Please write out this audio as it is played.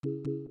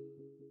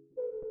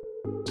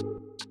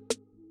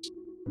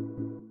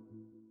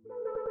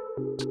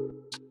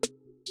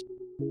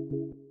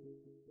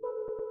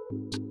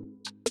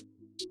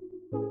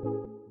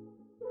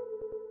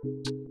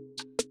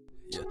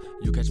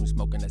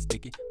that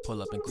sticky.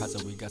 Pull up and cross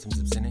up, we got some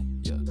zips in it.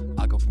 Yeah,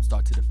 I go from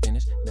start to the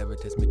finish. Never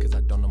test me cause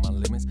I don't know my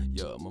limits.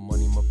 Yeah, my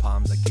money, my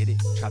palms, I get it.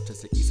 Trap to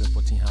the east and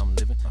 14, how I'm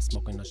living. I'm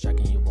smoking no shack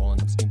and you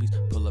rolling up skimpies.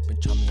 Pull up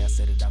and chop me, I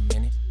said it, I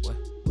meant it. What?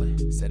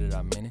 Said it,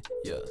 I meant it.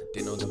 Yeah,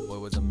 didn't know the boy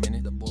was a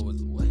minute. The boy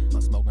was what?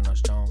 I'm smoking on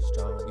strong.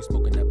 You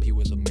smoking that pee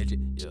with a midget.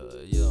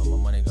 Yeah, my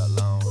money got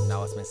long.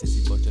 Now I spent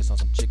 $60 just on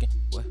some chicken.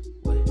 What?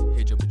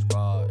 Hit your bitch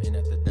raw, and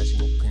after that she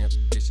gon' clean up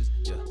the dishes.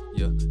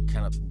 Yeah,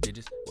 count up the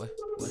digits. What?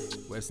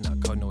 Web's not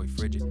cold, no we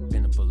frigid.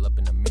 Finna pull up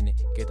in a minute.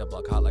 Get the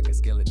block hot like a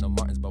skillet. No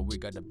Martins, but we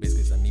got the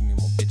biscuits. I need me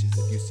more bitches.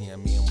 If you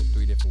seeing me, I'm with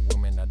 3 different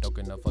women. I don't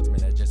get no fucks, man.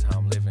 That's just how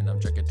I'm living. I'm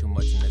drinking too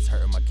much and it's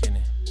hurting my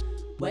kidney.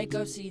 Wake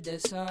up, see the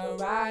sun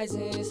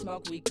rising.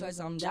 Smoke weed cause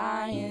I'm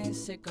dying.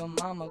 Sick of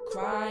mama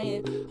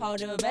crying.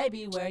 Hold up,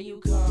 baby, where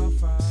you come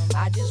from?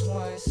 I just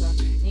want some.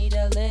 Need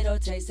a little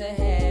taste of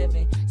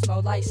heaven.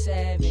 Smoke like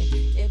 7.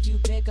 If you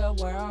pick up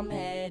where I'm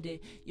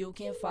headed, you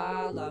can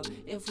follow.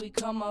 If we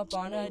come up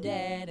on a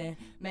dead end,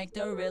 make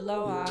the real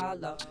low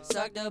hollow.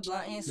 Suck the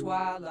blunt and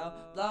swallow.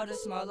 Blow the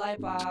smoke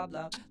like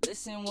Pablo.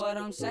 Listen what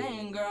I'm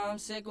saying, girl, I'm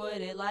sick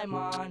with it like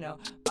mono.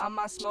 Buy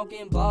my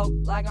smoking bulk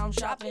like I'm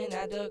shopping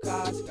at the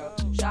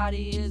Costco.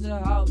 Shawty is a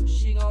hoe,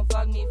 she gon'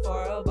 fuck me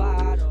for a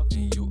bottle.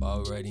 And you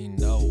already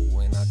know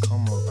when I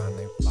come around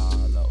they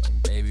follow.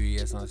 And baby,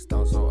 it's on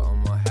stone, so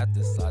I'ma have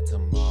to slide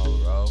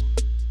tomorrow.